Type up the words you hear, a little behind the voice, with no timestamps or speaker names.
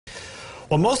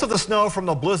Well, most of the snow from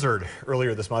the blizzard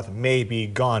earlier this month may be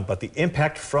gone, but the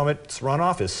impact from its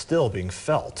runoff is still being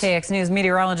felt. KX News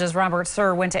meteorologist Robert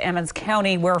Sir went to Emmons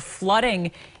County, where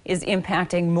flooding is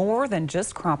impacting more than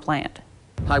just cropland.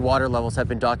 High water levels have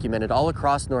been documented all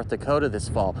across North Dakota this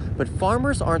fall, but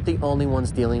farmers aren't the only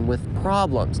ones dealing with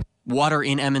problems. Water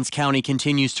in Emmons County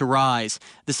continues to rise.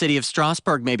 The city of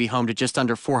Strasburg may be home to just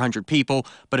under 400 people,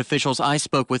 but officials I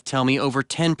spoke with tell me over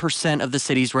 10% of the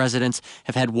city's residents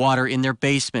have had water in their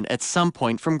basement at some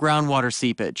point from groundwater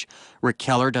seepage. Rick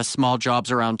Keller does small jobs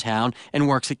around town and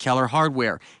works at Keller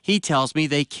Hardware. He tells me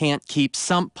they can't keep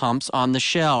sump pumps on the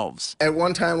shelves. At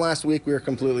one time last week, we were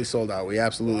completely sold out. We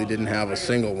absolutely didn't have a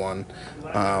single one.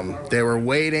 They were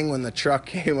waiting when the truck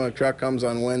came. When the truck comes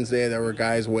on Wednesday, there were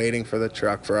guys waiting for the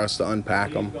truck for us to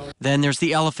unpack them. Then there's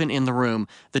the elephant in the room,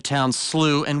 the town's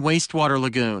slough and wastewater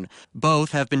lagoon.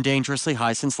 Both have been dangerously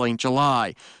high since late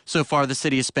July. So far, the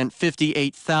city has spent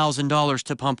 $58,000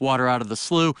 to pump water out of the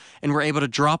slough, and were able to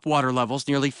drop water levels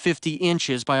nearly 50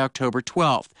 inches by October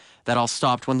 12th. That all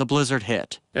stopped when the blizzard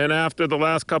hit. And after the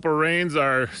last couple of rains,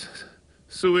 our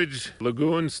sewage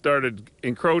lagoon started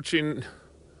encroaching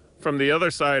from the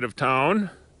other side of town.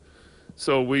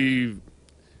 So we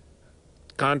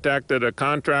contacted a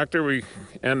contractor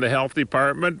and the health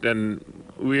department, and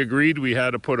we agreed we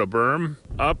had to put a berm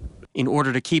up. In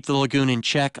order to keep the lagoon in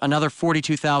check, another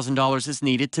 $42,000 is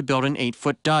needed to build an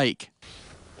 8-foot dike.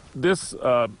 This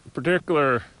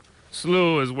particular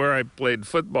slough is where I played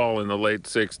football in the late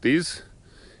 60s.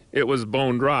 It was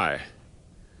bone dry.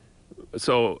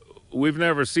 So we've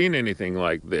never seen anything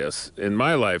like this in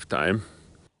my lifetime.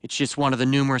 It's just one of the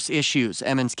numerous issues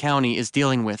Emmons County is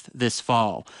dealing with this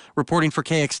fall. Reporting for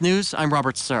KX News, I'm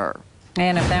Robert Sir.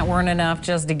 And if that weren't enough,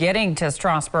 just getting to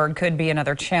Strasburg could be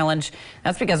another challenge.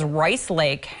 That's because Rice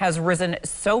Lake has risen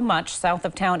so much south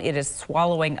of town it is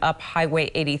swallowing up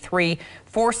Highway 83,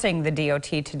 forcing the DOT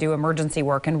to do emergency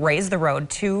work and raise the road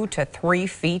 2 to 3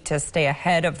 feet to stay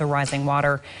ahead of the rising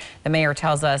water. The mayor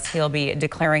tells us he'll be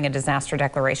declaring a disaster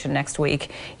declaration next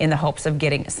week in the hopes of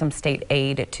getting some state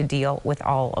aid to deal with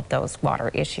all of those water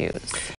issues.